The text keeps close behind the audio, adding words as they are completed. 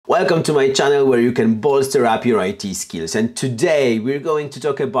Welcome to my channel where you can bolster up your IT skills, and today we're going to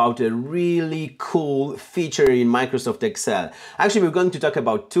talk about a really cool feature in Microsoft Excel. Actually, we're going to talk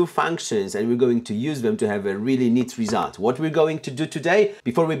about two functions and we're going to use them to have a really neat result. What we're going to do today,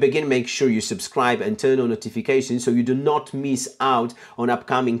 before we begin, make sure you subscribe and turn on notifications so you do not miss out on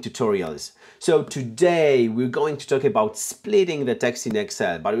upcoming tutorials. So today we're going to talk about splitting the text in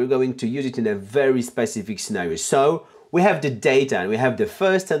Excel, but we're going to use it in a very specific scenario. So we have the data and we have the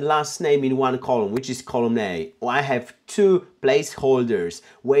first and last name in one column, which is column A. I have two placeholders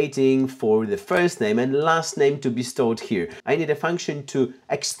waiting for the first name and last name to be stored here. I need a function to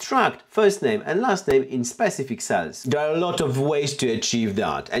extract first name and last name in specific cells. There are a lot of ways to achieve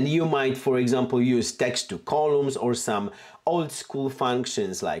that, and you might, for example, use text to columns or some old school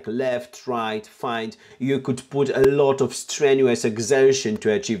functions like left, right, find. You could put a lot of strenuous exertion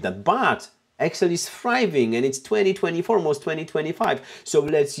to achieve that, but Excel is thriving and it's 2024, almost 2025. So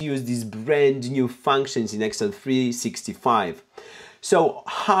let's use these brand new functions in Excel 365. So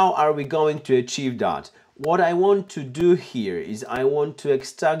how are we going to achieve that? What I want to do here is I want to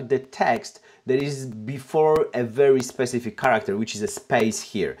extract the text that is before a very specific character, which is a space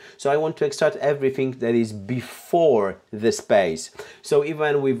here. So I want to extract everything that is before the space. So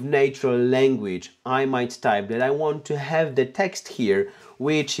even with natural language, I might type that I want to have the text here,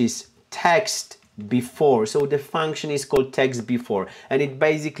 which is text before. So the function is called text before, and it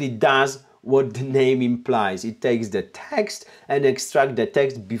basically does what the name implies. It takes the text and extract the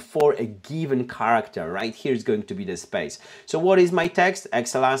text before a given character. Right here is going to be the space. So what is my text?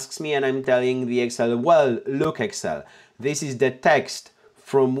 Excel asks me, and I'm telling the Excel, well, look Excel, this is the text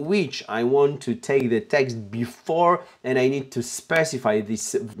from which I want to take the text before, and I need to specify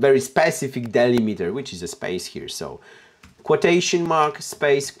this very specific delimiter, which is a space here. So quotation mark,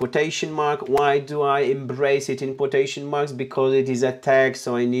 space, quotation mark. Why do I embrace it in quotation marks? Because it is a text,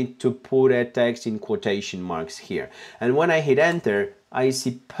 so I need to put a text in quotation marks here. And when I hit enter, I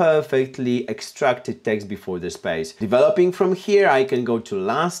see perfectly extracted text before the space. Developing from here, I can go to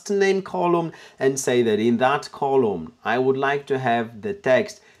last name column and say that in that column, I would like to have the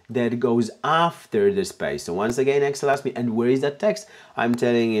text that goes after the space. So once again, Excel asks me, and where is that text? I'm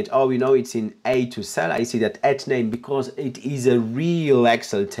telling it, oh, you know, it's in A2 cell. I see that at name because it is a real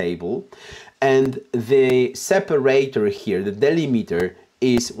Excel table. And the separator here, the delimiter,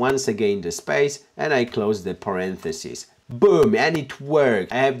 is once again the space, and I close the parentheses. Boom, and it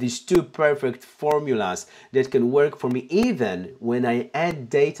worked. I have these two perfect formulas that can work for me even when I add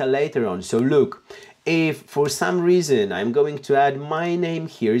data later on. So look, if for some reason I'm going to add my name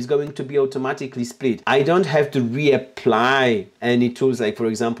here, it's going to be automatically split. I don't have to reapply any tools like, for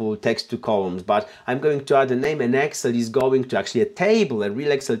example, text to columns, but I'm going to add a name, and Excel is going to, actually a table, a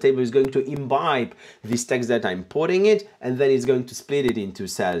real Excel table is going to imbibe this text that I'm putting it, and then it's going to split it into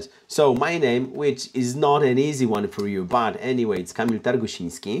cells. So my name, which is not an easy one for you, but anyway, it's Kamil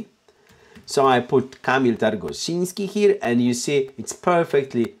Targosiński. So I put Kamil Targosiński here, and you see it's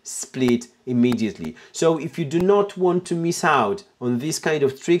perfectly split immediately. So if you do not want to miss out on these kind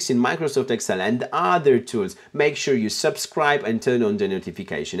of tricks in Microsoft Excel and other tools, make sure you subscribe and turn on the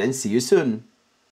notification, and see you soon.